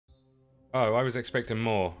Oh, I was expecting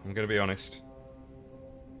more, I'm going to be honest.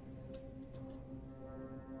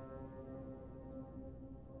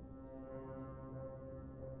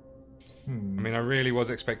 I mean, I really was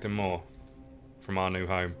expecting more from our new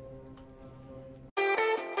home.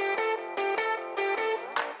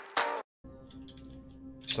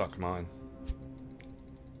 Suck mine.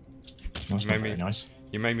 That's not very nice.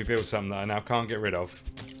 You made me build something that I now can't get rid of.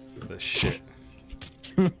 The shit.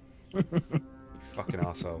 Fucking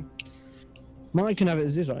arsehole. Mine can have it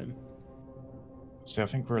as his home. So I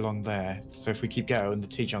think we're along there. So if we keep going, the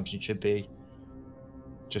T-junction should be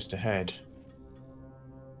just ahead.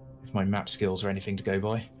 If my map skills are anything to go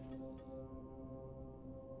by.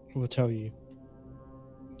 We'll tell you.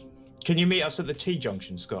 Can you meet us at the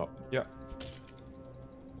T-junction, Scott? Yeah.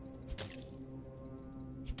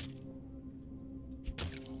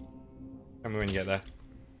 Tell me when you get there.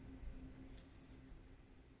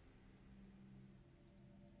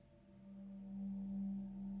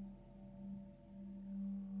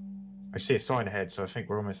 I see a sign ahead, so I think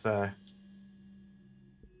we're almost there.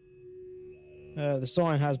 The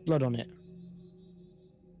sign has blood on it.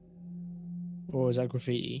 Or is that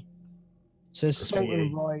graffiti? It says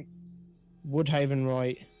Sultan right, Woodhaven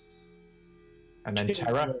right. And then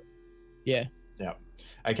Terra? Yeah. Yeah.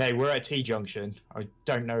 Okay, we're at a T-junction. I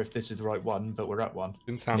don't know if this is the right one, but we're at one.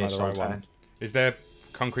 Didn't sound like the right one. Is there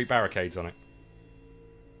concrete barricades on it?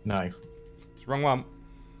 No. It's the wrong one.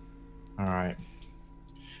 Alright.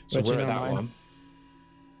 So we're at that one.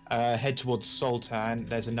 Head towards Sultan.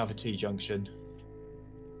 There's another T-junction.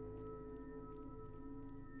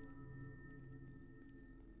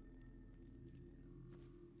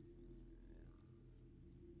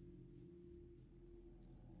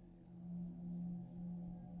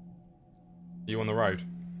 You on the road?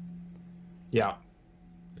 Yeah.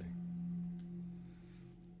 Okay.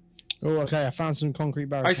 Oh, okay. I found some concrete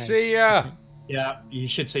barricades. I see ya! Yeah, you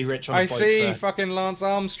should see Rich on the bike. I see fucking Lance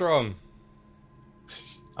Armstrong.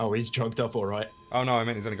 Oh, he's drugged up all right. Oh no, I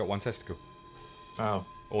meant he's only got one testicle. Oh.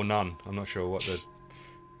 Or none. I'm not sure what the...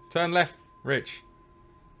 Turn left, Rich.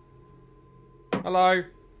 Hello.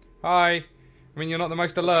 Hi. I mean, you're not the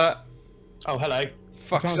most alert. Oh, hello.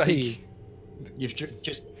 Fuck's sake. You've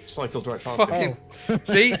just cycled right past fucking...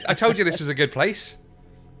 See? I told you this was a good place.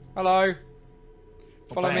 Hello.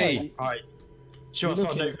 Follow me. Alright. Show us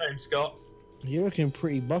our new home, Scott. You're looking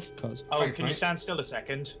pretty buff, cuz. Oh, Thanks, can mate. you stand still a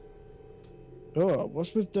second? Oh,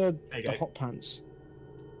 what's with the hot pants?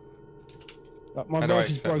 My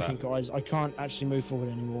bike is broken, guys. I can't actually move forward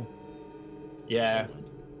anymore. Yeah.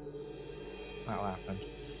 That'll happen.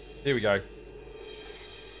 Here we go.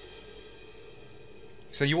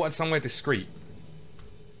 So you wanted somewhere discreet?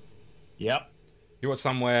 Yep. You want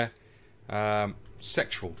somewhere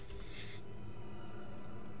sexual?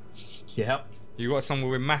 Yep. You want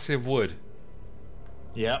somewhere with massive wood?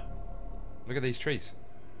 Yep. Look at these trees.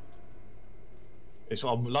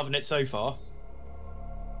 I'm loving it so far.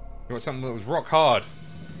 You want something that was rock hard?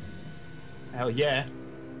 Hell yeah.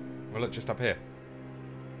 Well, look just up here.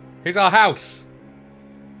 Here's our house.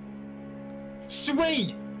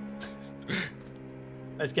 Sweet!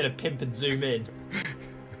 Let's get a pimp and zoom in. It's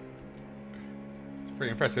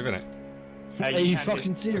pretty impressive, isn't it? Are you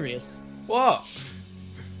fucking serious? What?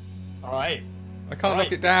 Alright. I can't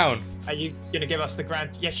knock it down. Are you going to give us the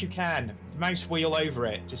grand... Yes, you can. Mouse wheel over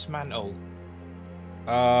it. Dismantle.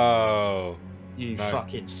 Oh. You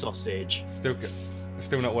fucking sausage.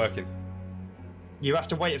 Still not working. You have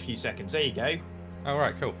to wait a few seconds. There you go. Oh,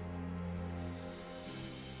 right, cool.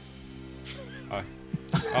 Oh.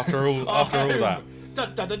 After all that. Da,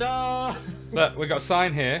 da, da, da. Look, we got a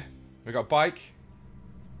sign here. We got a bike.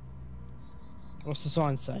 What's the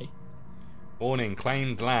sign say? Warning,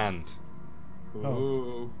 claimed land.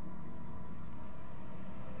 Ooh.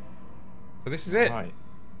 So this is it. Right.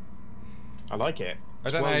 I like it. I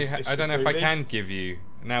don't know if I can give you.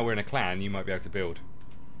 Now we're in a clan. You might be able to build.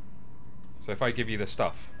 So if I give you the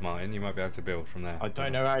stuff, Martin, you might be able to build from there. I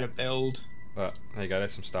don't know how to build. But there you go.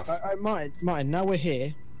 There's some stuff. Martin, now we're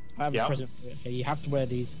here. I have a present for you. Okay, you have to wear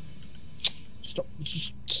these. Stop.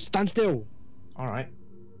 Just stand still. All right.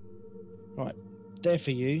 Right. There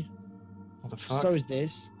for you. What the fuck? So is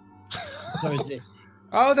this. So is this.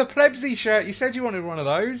 Oh, the plebsy shirt. You said you wanted one of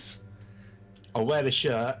those. I'll wear the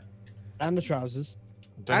shirt. And the trousers.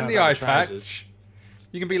 And the eye patch.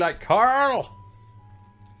 You can be like Carl.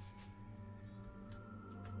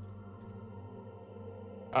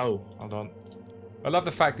 Oh, hold on. I love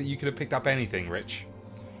the fact that you could have picked up anything, Rich.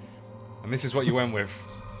 And this is what you went with.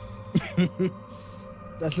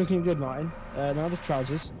 That's looking good, Martin. Now the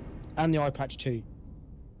trousers. And the eye patch too.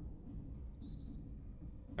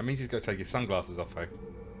 That means he's got to take his sunglasses off, though.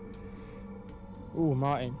 Oh,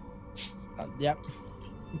 Martin. Yep.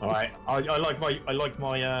 All right. I like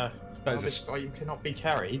my. That is you cannot be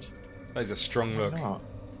carried. That is a strong look. Why not?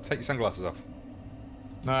 Take your sunglasses off.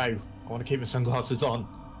 No, I want to keep my sunglasses on.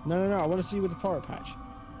 No. I want to see you with the pirate patch.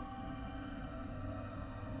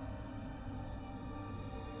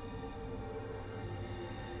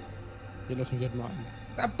 You're looking good, Martin.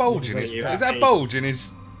 That bulge in his is that bulge in his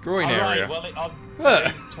groin area? Well,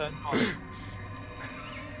 I'm turned on.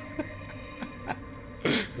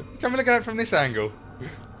 Come and look at it from this angle.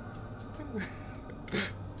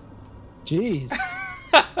 Jeez.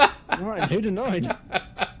 Martin, who denied?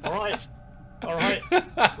 All right.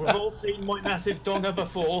 We've all seen my massive donger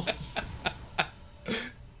before.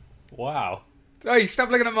 Wow. Hey, stop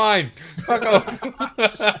looking at mine. Fuck off.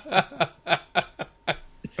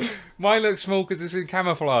 Mine looks small because it's in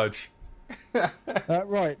camouflage.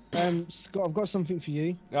 Right, Scott, I've got something for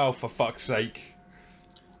you. Oh, for fuck's sake.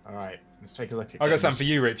 All right, let's take a look at I got something for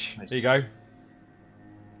you, Rich. Nice. Here you go.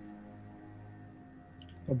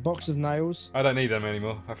 A box of nails. I don't need them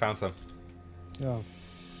anymore. I found some. Oh.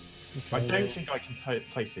 I Okay, don't think I can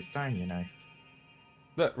place this down, you know.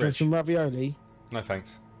 Look, There's Rich. some ravioli. No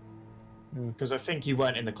thanks. Because I think you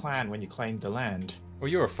weren't in the clan when you claimed the land. Well,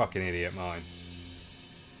 you're a fucking idiot, mine.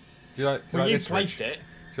 Do you like, Well, you this, placed Rich? it.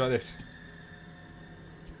 Do you like this?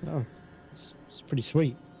 Oh, it's pretty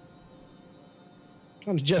sweet.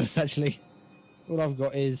 Kind of jealous, actually. All I've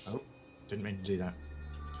got is... Oh, didn't mean to do that.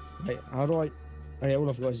 Wait, how do I... Oh yeah, all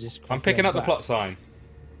I've got is this... I'm picking up the black. plot sign.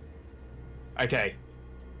 Okay.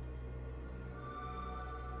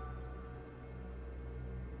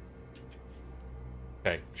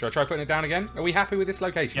 Okay, should I try putting it down again? Are we happy with this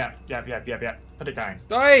location? Yeah. Put it down.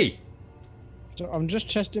 Hey! So I'm just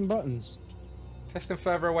testing buttons. Test them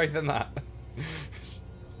further away than that.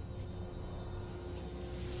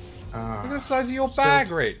 Look at the size of your bag,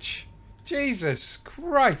 Rich. Jesus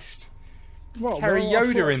Christ. What? Carry well, I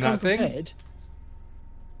Yoda thought in I'd that thing. come prepared.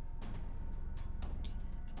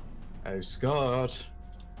 Oh, Scott.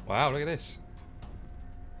 Wow, look at this.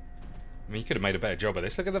 I mean, you could have made a better job of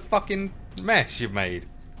this. Look at the fucking mess you've made.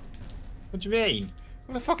 What do you mean?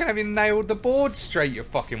 Well, the fucking have you nailed the board straight, you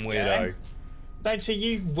fucking weirdo. Yeah. Don't see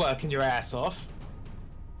you working your ass off.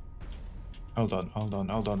 Hold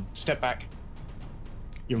on. Step back.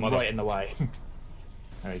 You're right in the way.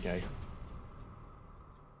 There you go.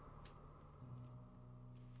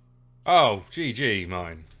 Oh, GG,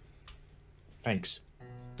 mine. Thanks.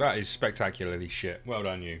 That is spectacularly shit. Well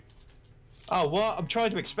done, you. Oh, what? I'm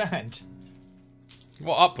trying to expand.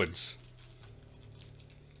 What, upwards?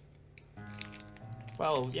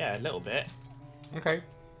 Well, yeah, a little bit. Okay.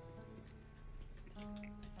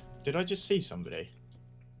 Did I just see somebody?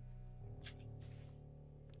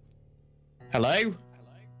 Hello?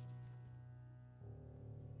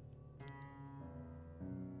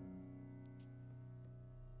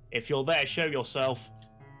 If you're there, show yourself,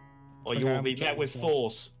 or you Okay, will I'm be met showing with myself.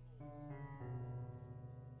 force.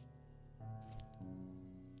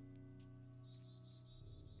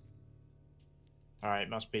 Alright,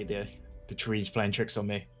 must be the trees playing tricks on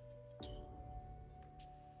me.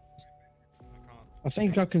 I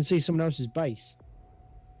think I can see someone else's base.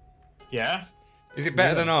 Yeah? Is it better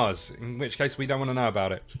Yeah. than ours? In which case, we don't want to know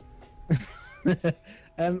about it.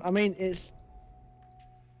 I mean, it's...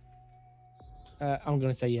 I'm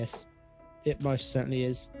going to say yes. It most certainly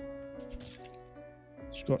is.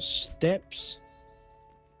 It's got steps.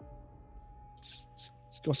 It's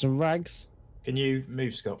got some rags. Can you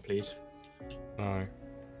move, Scott, please? No.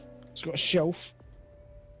 It's got a shelf.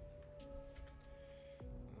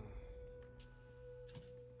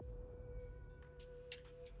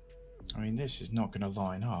 I mean, this is not going to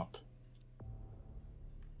line up.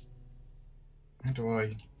 How do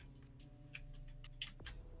I...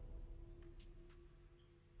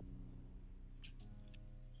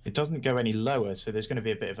 It doesn't go any lower, so there's going to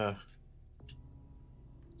be a bit of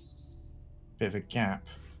a gap.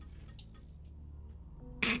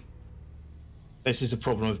 This is a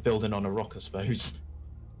problem of building on a rock, I suppose.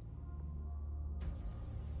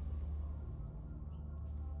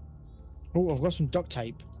 Oh, I've got some duct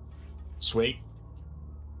tape. Sweet.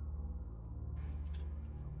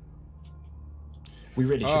 We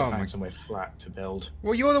really should have my- found somewhere flat to build.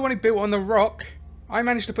 Well, you're the one who built on the rock. I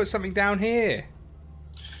managed to put something down here.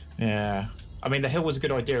 Yeah. I mean, the hill was a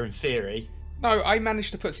good idea in theory. No, I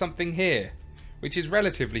managed to put something here, which is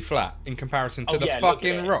relatively flat in comparison to the yeah, look at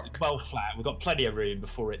fucking it. rock. Well flat. We've got plenty of room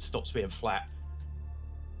before it stops being flat.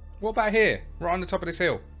 What about here? Right on the top of this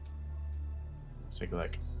hill. Let's take a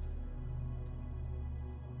look.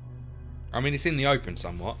 I mean, it's in the open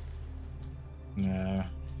somewhat. Yeah.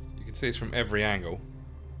 You can see it's from every angle.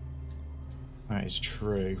 That is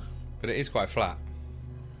true. But it is quite flat.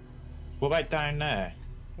 What about down there?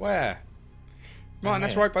 Where? Martin,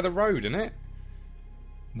 that's here. right by the road, isn't it?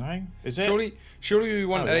 No? Is it? Surely we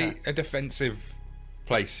want yeah. a defensive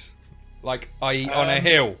place. Like, i.e. on a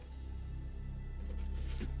hill.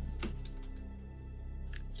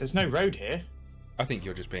 There's no road here. I think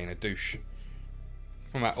you're just being a douche.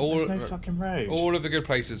 Come on, There's no fucking road. all of the good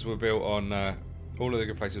places were built on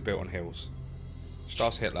hills. Just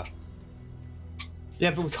ask Hitler. Yeah,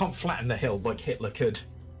 but we can't flatten the hill like Hitler could.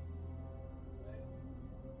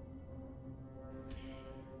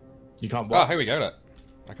 You can't Oh, what? here we go, look.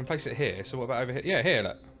 I can place it here, so what about over here? Yeah, here,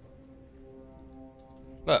 look.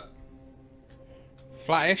 Look.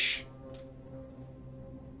 Flattish.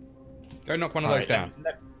 Go knock one of those down.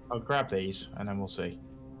 I'll grab these and then we'll see.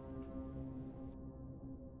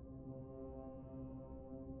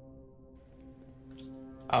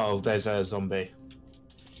 Oh, there's a zombie.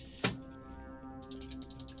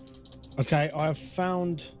 Okay, I've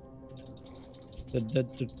found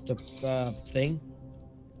the thing.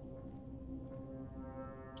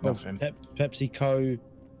 Nothing. PepsiCo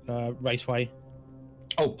Raceway.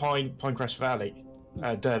 Oh, Pinecrest Valley.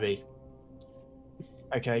 Derby.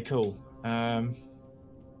 Okay, cool.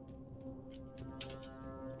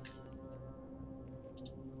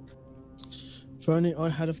 If only I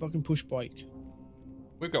had a fucking push bike.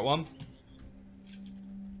 We've got one.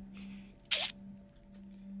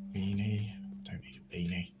 Beanie. Don't need a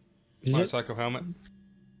beanie. Is it? Motorcycle helmet.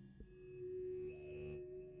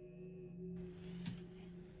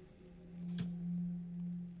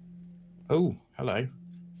 Oh, hello.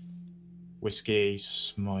 Whiskey,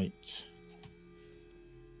 smite.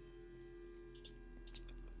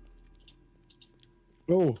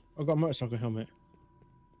 Oh, I've got a motorcycle helmet.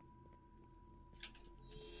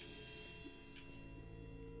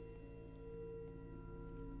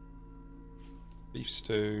 Beef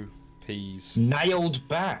stew, peas. Nailed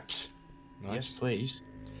bat. Nice. Yes, please.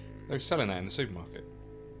 They're selling that in the supermarket.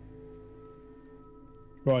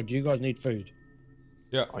 Right, do you guys need food?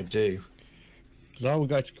 Yeah. I do. Because I will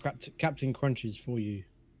go to Captain Crunches for you.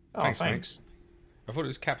 Oh, Thanks, thanks. I thought it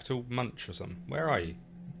was Capital Munch or something. Where are you?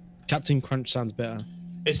 Captain Crunch sounds better.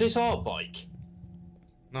 Is this our bike?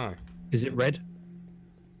 No. Is it red?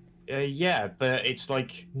 Yeah, but it's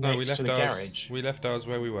like next No, we left to the ours. garage. We left ours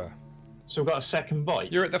where we were. So we've got a second bike.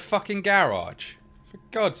 You're at the fucking garage. For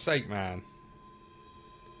God's sake, man.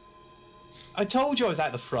 I told you I was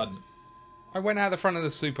at the front. I went out the front of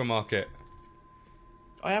the supermarket.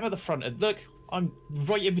 I am at the front. And look, I'm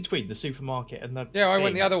right in between the supermarket and the. Yeah, I went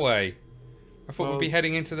thing. the other way. I thought Well, we'd be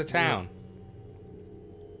heading into the town.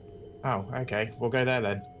 Oh, okay. We'll go there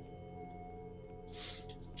then.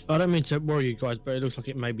 I don't mean to worry you guys, but it looks like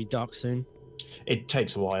it may be dark soon. It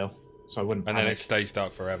takes a while, so I wouldn't And panic. then it stays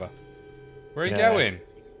dark forever. Where are you Yeah. going?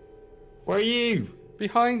 Where are you?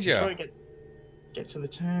 Behind you. Trying to get to the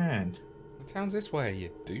town. The town's this way, you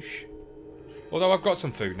douche. Although I've got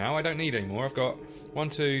some food now, I don't need any more. I've got 1,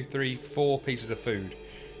 2, 3, 4 pieces of food.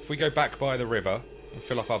 If we go back by the river and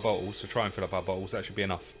fill up our bottles, to try and fill up our bottles, that should be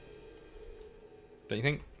enough. Don't you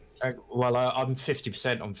think? Well, I'm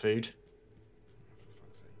 50% on food.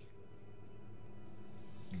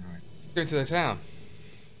 Going to the town.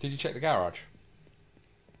 Did you check the garage?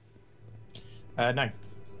 No,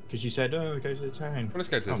 because you said, "Oh, go to the town." Well, let's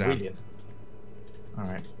go to the Oh, town. brilliant. All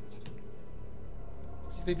right.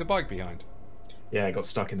 Did you leave the bike behind? Yeah, I got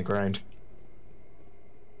stuck in the ground.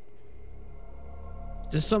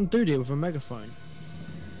 There's some dude here with a megaphone.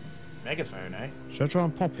 Megaphone, eh? Should I try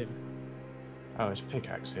and pop him? Oh, there's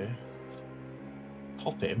pickaxe here.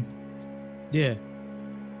 Pop him. Yeah.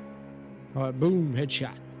 Alright, boom,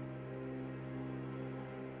 headshot.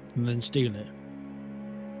 And then steal it.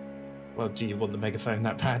 Well, do you want the megaphone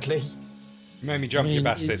that badly? You made me jump, you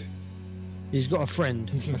bastard. He's got a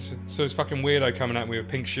friend. So this fucking weirdo coming at me with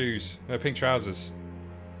pink shoes, pink trousers.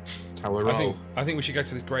 That's how we roll. I think we should go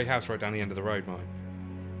to this grey house right down the end of the road, mate.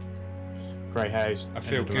 Grey house. I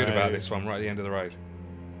feel good about this one right at the end of the road.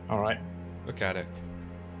 All right. Look at it.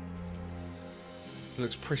 It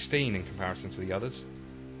looks pristine in comparison to the others.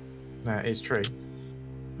 That is true.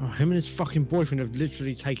 Oh, him and his fucking boyfriend have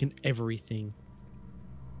literally taken everything.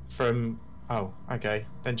 From... Oh, okay.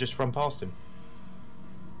 Then just run past him.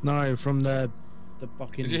 No, from the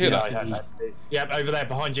fucking... Did you hear Yeah, that? I heard that too. Yep, over there,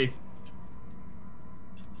 behind you.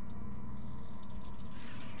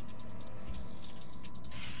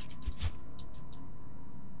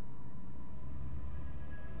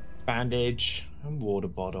 Bandage and water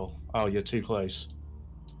bottle. Oh, you're too close.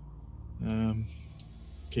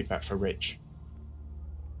 Keep that for Rich.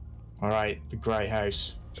 All right, the grey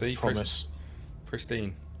house. See, Promise.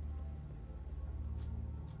 pristine.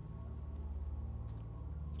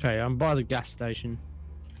 Okay, I'm by the gas station.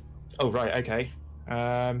 Oh, right, okay.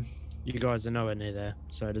 You guys are nowhere near there,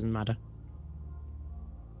 so it doesn't matter.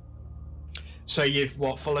 So you've,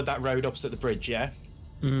 followed that road opposite the bridge, yeah?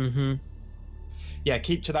 Mm-hmm. Yeah,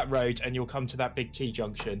 keep to that road and you'll come to that big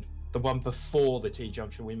T-junction. The one before the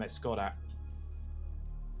T-junction we met Scott at.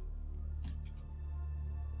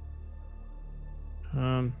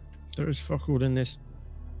 There is fuck all in this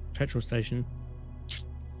petrol station.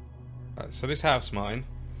 So this house mine,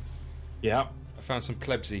 Yeah, I found some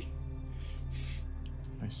plebsy.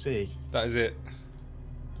 I see. That is it.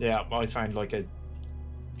 Yeah, I found like a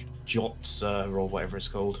Jotzer or whatever it's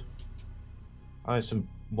called. Oh, there's some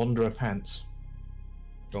Wanderer pants.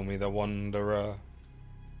 Call me the Wanderer.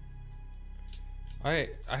 I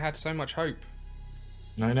had so much hope.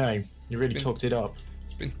 No, no, you really been- talked it up.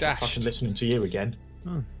 It's been I'm dashed. fucking listening to you again.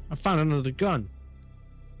 Oh, I found another gun.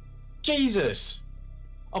 Jesus!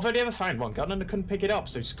 I've only ever found one gun and I couldn't pick it up,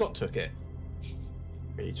 so Scott took it.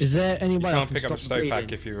 Is there any You way I can't can pick up a stop stow pack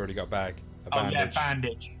bleeding? if you've already got a bag. A Oh bandage. yeah,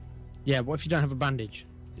 bandage. Yeah, what if you don't have a bandage?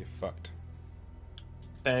 You're fucked.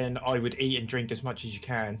 Then I would eat and drink as much as you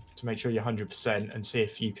can to make sure you're 100% and see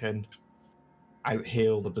if you can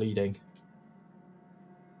out-heal the bleeding.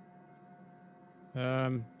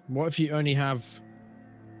 What if you only have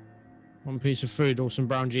one piece of food or some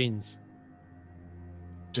brown jeans?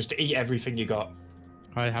 Just eat everything you got.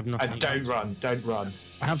 I have nothing. And don't run, don't run.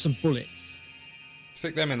 I have some bullets.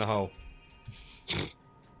 Stick them in the hole.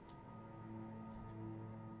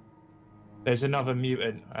 There's another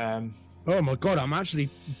mutant. Oh my god, I'm actually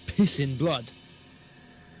pissing blood.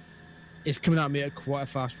 It's coming at me at quite a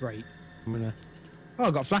fast rate. I'm gonna... Oh,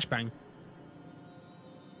 I got a flashbang.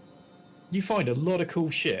 You find a lot of cool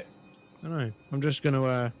shit. I know. I'm just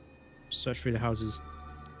gonna search through the houses.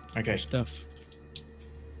 Okay. Stuff.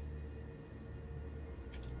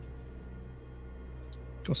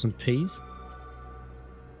 Got some peas.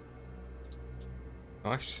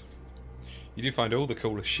 Nice. You do find all the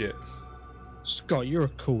coolest shit. Scott, you're a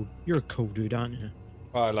cool dude, aren't you?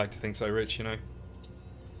 Well, I like to think so, Rich, you know.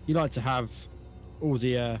 You like to have all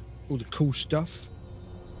the cool stuff.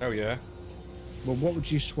 Oh yeah. Well, what would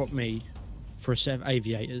you swap me for a set of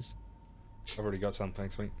aviators? I've already got some,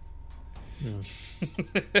 thanks, mate. No.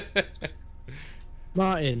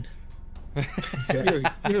 Martin,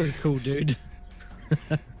 you're a cool dude.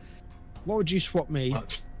 What would you swap me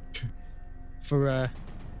What? for a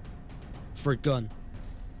gun?